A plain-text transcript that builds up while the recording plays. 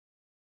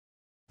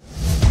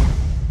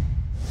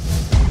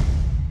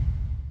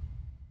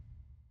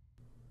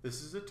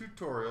This is a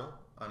tutorial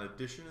on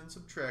addition and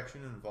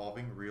subtraction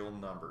involving real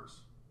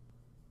numbers.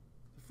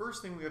 The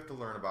first thing we have to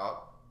learn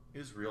about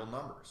is real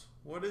numbers.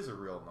 What is a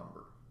real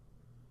number?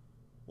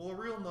 Well, a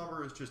real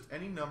number is just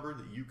any number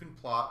that you can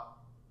plot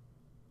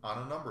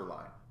on a number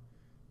line.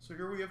 So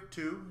here we have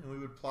 2, and we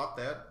would plot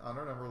that on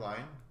our number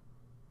line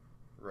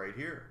right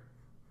here.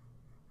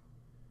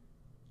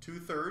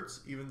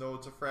 2/3, even though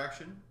it's a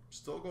fraction,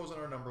 still goes on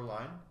our number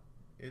line.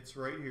 It's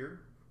right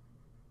here.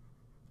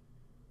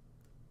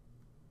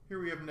 Here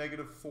we have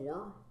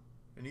 -4,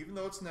 and even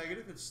though it's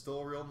negative, it's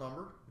still a real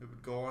number. It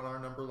would go on our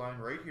number line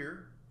right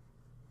here.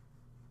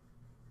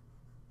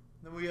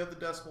 Then we have the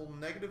decimal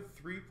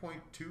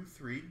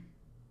 -3.23.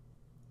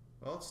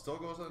 Well, it still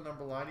goes on the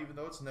number line even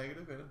though it's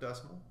negative and a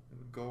decimal. It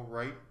would go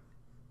right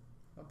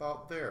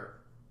about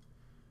there.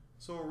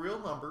 So a real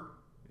number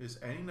is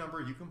any number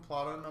you can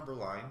plot on a number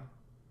line,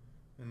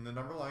 and the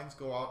number lines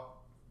go out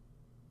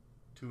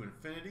to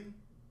infinity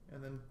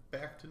and then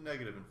back to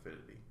negative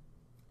infinity.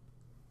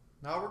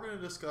 Now we're going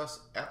to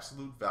discuss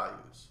absolute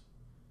values.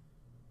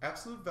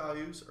 Absolute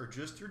values are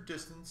just your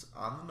distance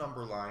on the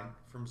number line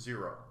from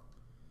 0.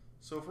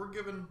 So if we're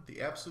given the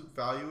absolute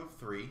value of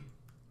 3,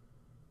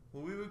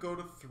 well, we would go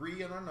to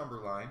 3 on our number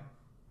line,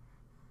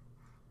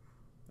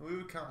 and we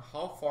would count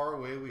how far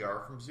away we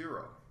are from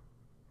 0.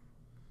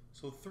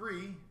 So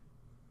 3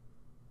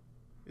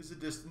 is a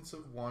distance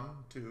of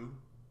 1, 2,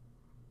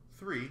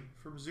 3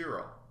 from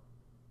 0.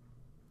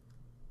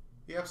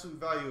 The absolute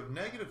value of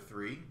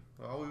 -3,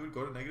 well, we would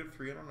go to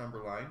 -3 on our number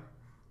line,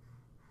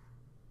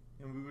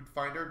 and we would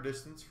find our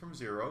distance from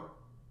 0,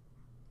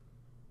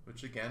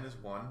 which again is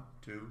 1,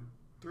 2,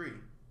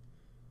 3.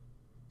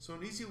 So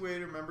an easy way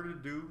to remember to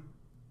do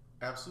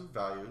absolute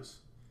values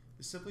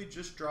is simply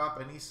just drop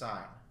any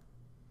sign.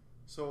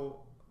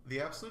 So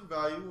the absolute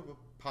value of a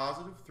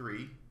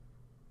 +3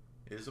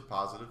 is a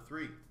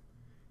 +3,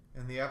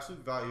 and the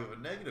absolute value of a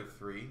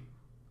 -3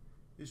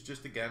 is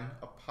just again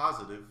a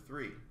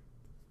 +3.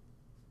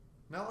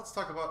 Now let's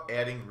talk about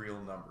adding real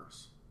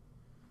numbers.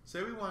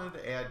 Say we wanted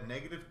to add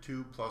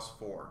 -2 plus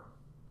 4.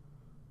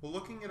 Well,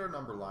 looking at our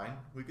number line,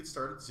 we could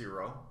start at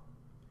 0,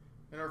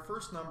 and our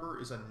first number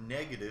is a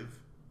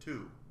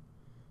 -2.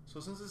 So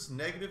since it's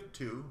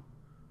 -2,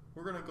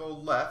 we're going to go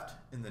left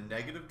in the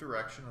negative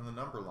direction on the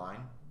number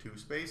line 2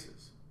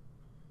 spaces.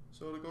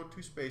 So to go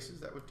 2 spaces,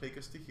 that would take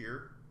us to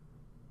here.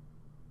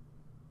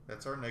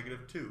 That's our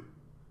 -2.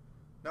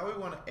 Now we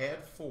want to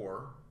add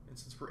 4, and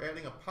since we're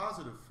adding a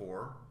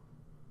 +4,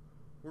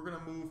 we're going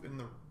to move in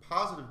the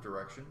positive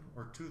direction,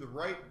 or to the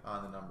right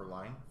on the number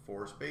line,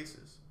 4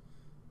 spaces.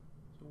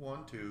 So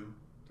 1, 2,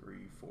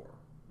 3, 4.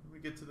 And we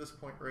get to this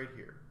point right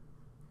here.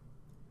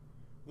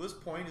 Well, this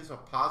point is a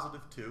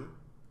 +2,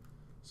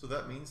 so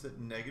that means that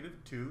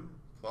 -2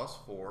 plus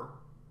 4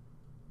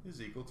 is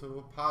equal to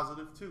a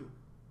 +2.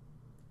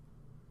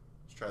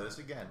 Let's try this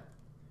again.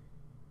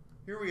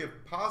 Here we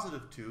have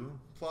 +2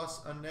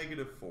 plus a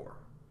 -4.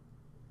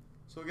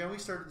 So again, we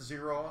start at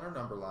 0 on our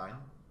number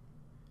line.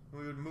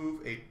 We would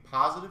move a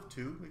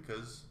 +2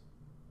 because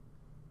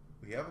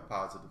we have a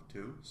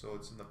 +2, so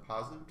it's in the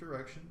positive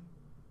direction,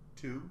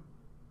 2.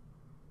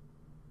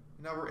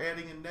 And now we're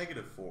adding a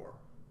 -4,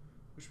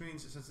 which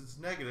means that since it's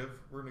negative,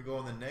 we're going to go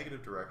in the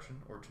negative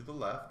direction, or to the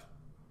left,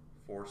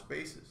 4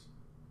 spaces.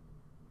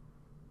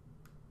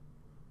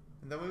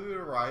 And then we would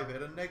arrive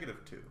at a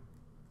 -2.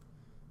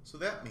 So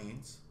that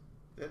means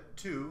that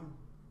 2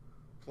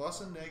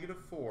 plus a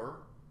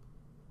 -4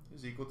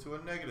 is equal to a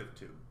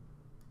 -2.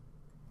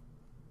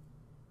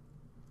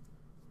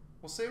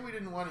 Well, say we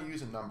didn't want to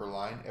use a number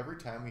line every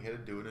time we had to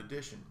do an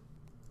addition.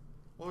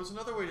 Well, there's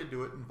another way to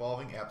do it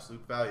involving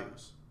absolute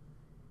values.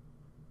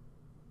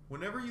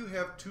 Whenever you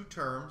have 2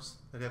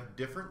 terms that have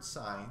different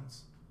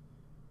signs,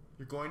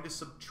 you're going to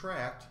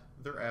subtract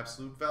their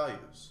absolute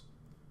values.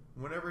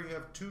 Whenever you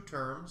have 2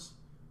 terms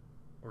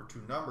or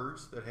 2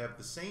 numbers that have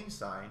the same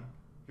sign,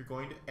 you're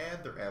going to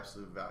add their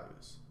absolute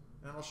values.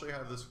 And I'll show you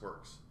how this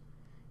works.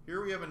 Here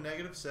we have a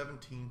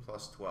 -17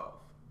 plus 12.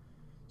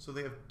 So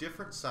they have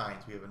different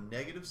signs. We have a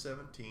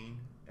 -17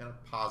 and a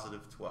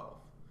 +12.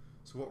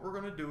 So what we're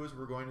going to do is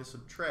we're going to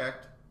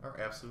subtract our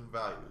absolute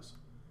values.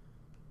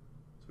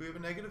 So we have a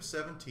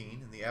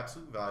 -17, and the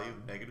absolute value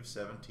of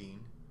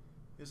 -17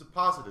 is a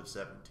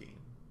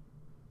 +17.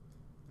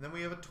 And then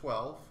we have a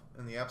 12,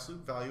 and the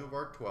absolute value of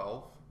our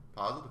 12,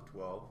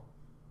 +12,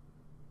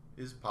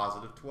 is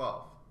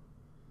 +12.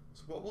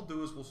 So what we'll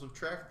do is we'll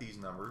subtract these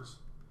numbers,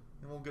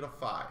 and we'll get a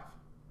 5.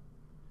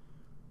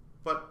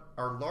 But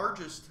our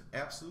largest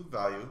absolute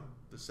value,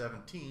 the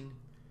 17,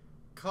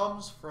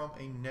 comes from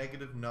a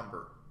negative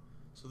number.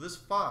 So this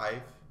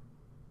 5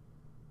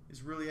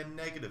 is really a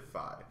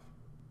 -5.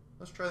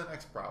 Let's try the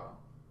next problem.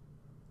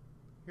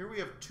 Here we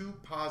have 2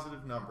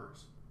 positive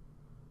numbers,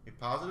 a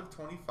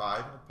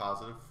 +25 and a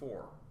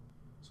 +4.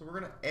 So we're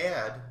going to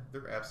add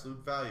their absolute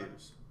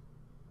values.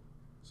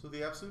 So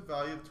the absolute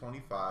value of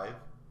 25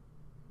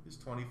 is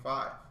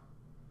 25.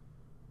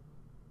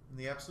 And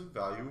the absolute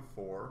value of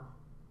 4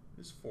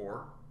 is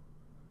 4,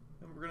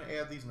 and we're going to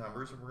add these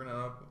numbers, and we're going to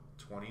end up with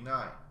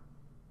 29.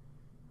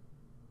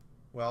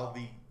 Well,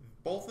 the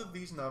Both of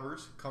these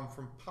numbers come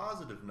from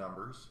positive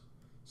numbers,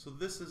 so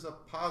this is a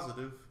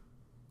positive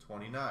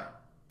 29.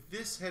 If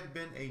this had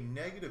been a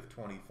negative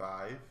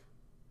 25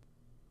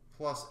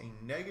 plus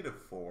a negative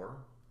 4,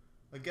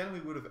 again we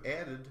would have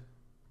added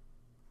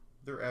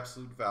their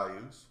absolute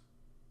values,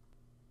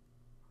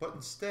 but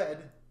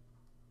instead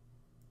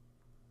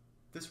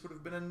this would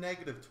have been a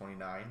negative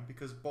 29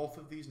 because both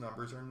of these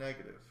numbers are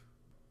negative.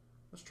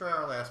 Let's try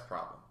our last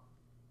problem.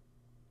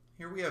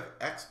 Here we have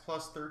x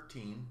plus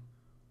 13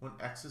 when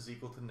x is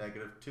equal to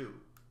negative 2.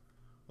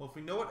 Well, if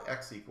we know what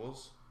x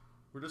equals,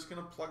 we're just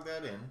going to plug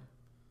that in.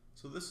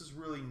 So this is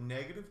really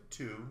negative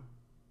 2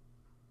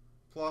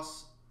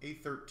 plus a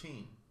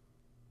 13.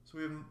 So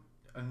we have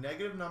a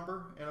negative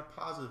number and a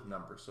positive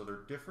number. So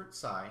they're different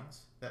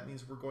signs. That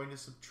means we're going to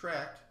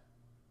subtract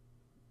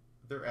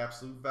their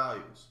absolute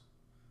values.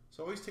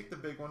 So always take the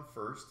big one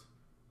first.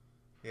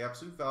 The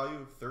absolute value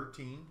of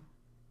 13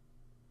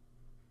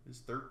 is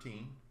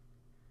 13.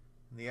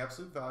 And the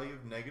absolute value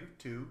of negative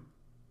 2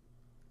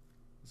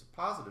 is a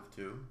positive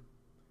 2.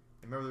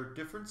 And remember, they're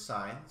different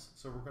signs,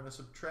 so we're going to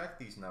subtract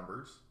these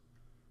numbers,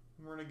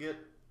 and we're going to get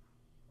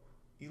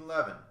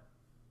 11.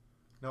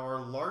 Now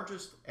our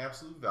largest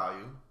absolute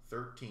value,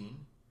 13,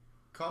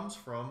 comes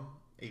from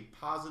a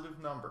positive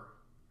number.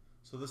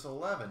 So this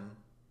 11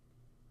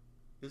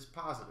 is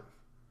positive.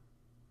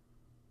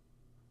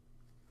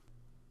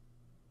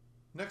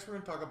 Next we're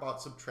going to talk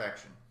about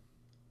subtraction.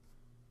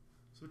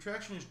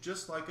 Subtraction is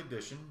just like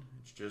addition,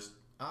 it's just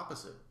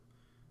opposite.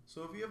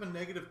 So if you have a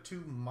negative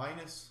 2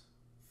 minus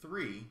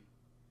 3,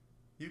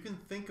 you can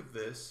think of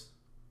this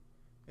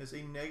as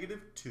a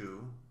negative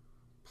 2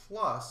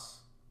 plus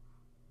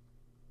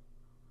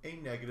a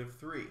negative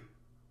 3.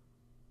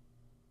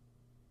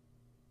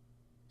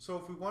 So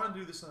if we want to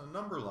do this on a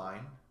number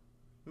line,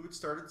 we would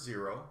start at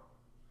 0.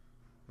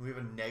 And we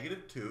have a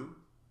negative 2,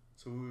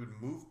 so we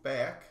would move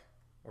back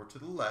or to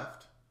the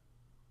left,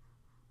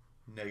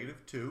 negative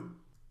 2.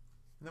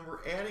 And then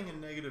we're adding a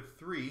negative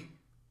 3,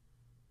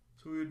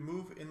 so we would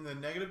move in the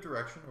negative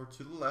direction or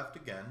to the left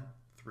again,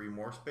 3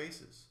 more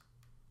spaces.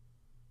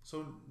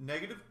 So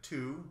negative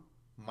 2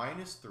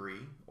 minus 3,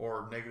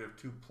 or negative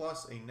 2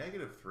 plus a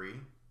negative 3,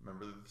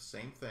 remember they're the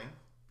same thing,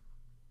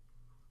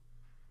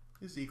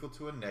 is equal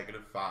to a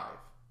negative 5.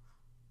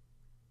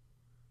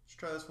 Let's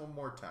try this one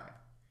more time.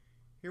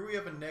 Here we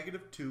have a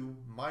negative 2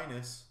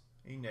 minus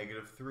a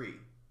negative 3.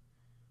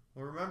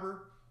 Well,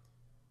 remember,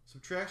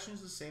 subtraction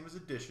is the same as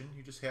addition,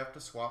 you just have to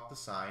swap the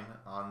sign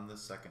on the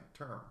second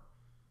term.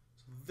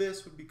 So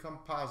this would become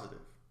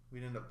positive.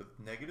 We'd end up with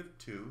negative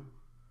 2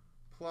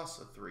 plus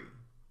a 3.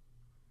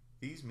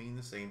 These mean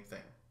the same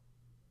thing.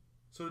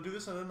 So to do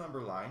this on a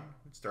number line,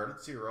 we'd start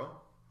at 0.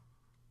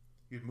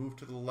 You'd move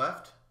to the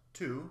left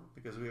 2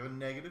 because we have a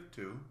negative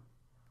 2.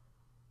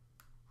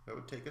 That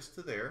would take us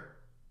to there.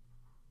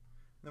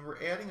 And then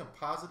we're adding a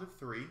positive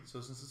 3. So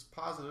since it's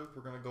positive,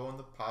 we're going to go in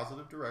the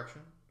positive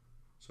direction.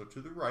 So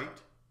to the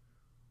right,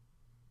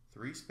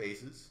 3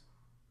 spaces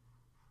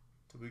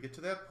till we get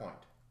to that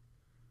point.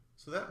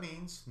 So that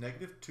means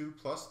negative 2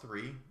 plus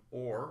 3,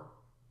 or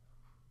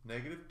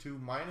negative 2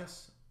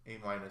 minus a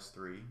minus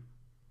 3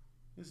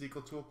 is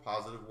equal to a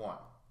positive 1.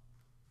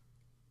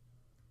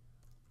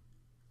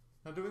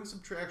 Now doing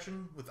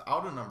subtraction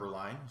without a number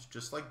line is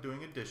just like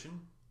doing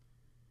addition.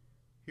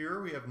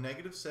 Here we have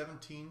negative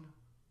 17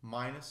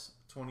 minus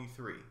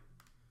 23.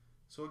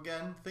 So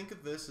again, think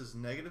of this as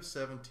negative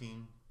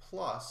 17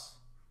 plus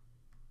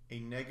a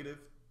negative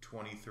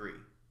 23.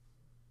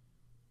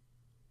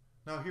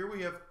 Now here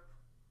we have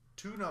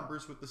two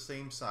numbers with the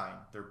same sign.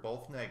 They're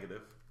both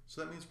negative,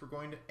 so that means we're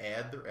going to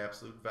add their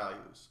absolute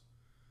values.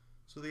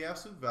 So the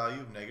absolute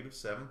value of negative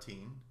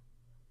 17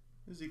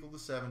 is equal to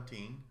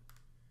 17,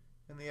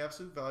 and the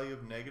absolute value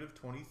of negative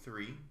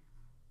 23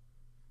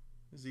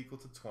 is equal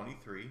to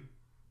 23.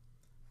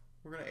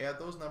 We're going to add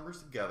those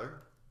numbers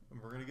together,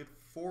 and we're going to get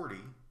 40.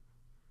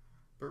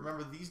 But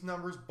remember, these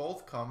numbers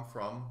both come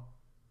from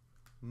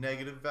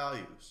negative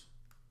values.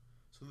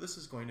 So this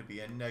is going to be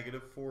a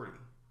negative 40.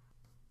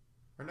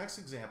 Our next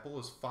example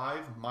is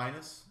 5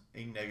 minus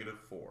a negative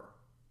 4.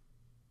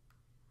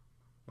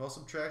 Well,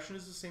 subtraction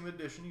is the same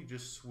addition, you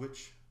just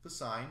switch the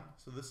sign.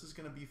 So this is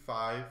going to be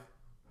 5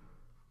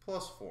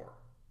 plus 4.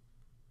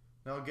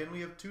 Now again,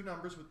 we have two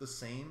numbers with the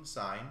same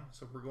sign,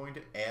 so we're going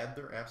to add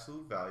their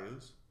absolute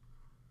values.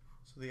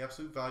 So the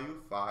absolute value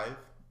of 5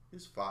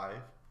 is 5,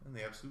 and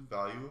the absolute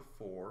value of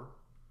 4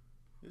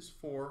 is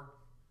 4.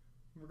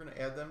 And we're going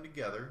to add them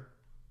together.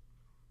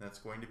 That's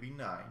going to be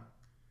 9.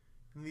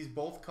 And these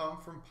both come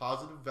from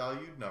positive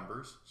valued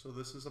numbers, so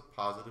this is a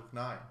positive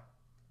 9.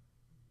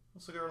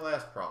 Let's look at our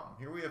last problem.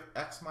 Here we have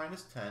x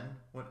minus 10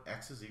 when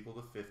x is equal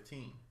to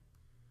 15.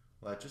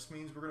 Well, that just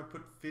means we're going to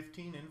put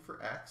 15 in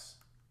for x.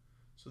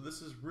 So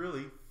this is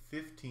really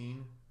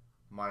 15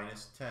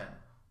 minus 10.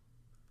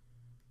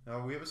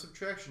 Now we have a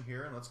subtraction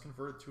here, and let's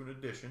convert it to an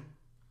addition.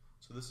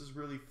 So this is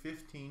really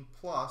 15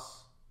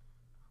 plus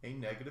a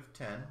negative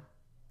 10.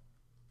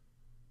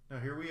 Now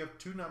here we have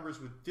two numbers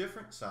with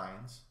different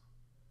signs,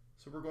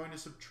 so we're going to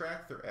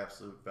subtract their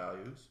absolute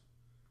values.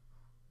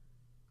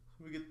 So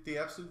we get the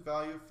absolute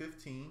value of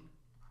 15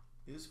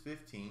 is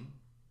 15,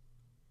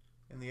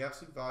 and the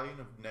absolute value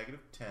of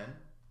negative 10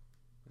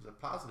 is a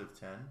positive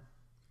 10.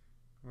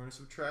 We're going to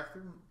subtract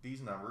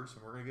these numbers,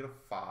 and we're going to get a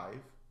 5.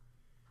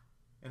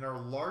 And our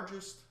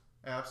largest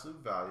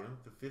absolute value,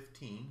 the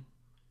 15,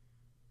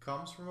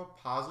 comes from a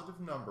positive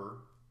number,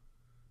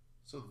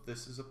 so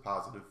this is a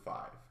positive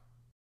 5.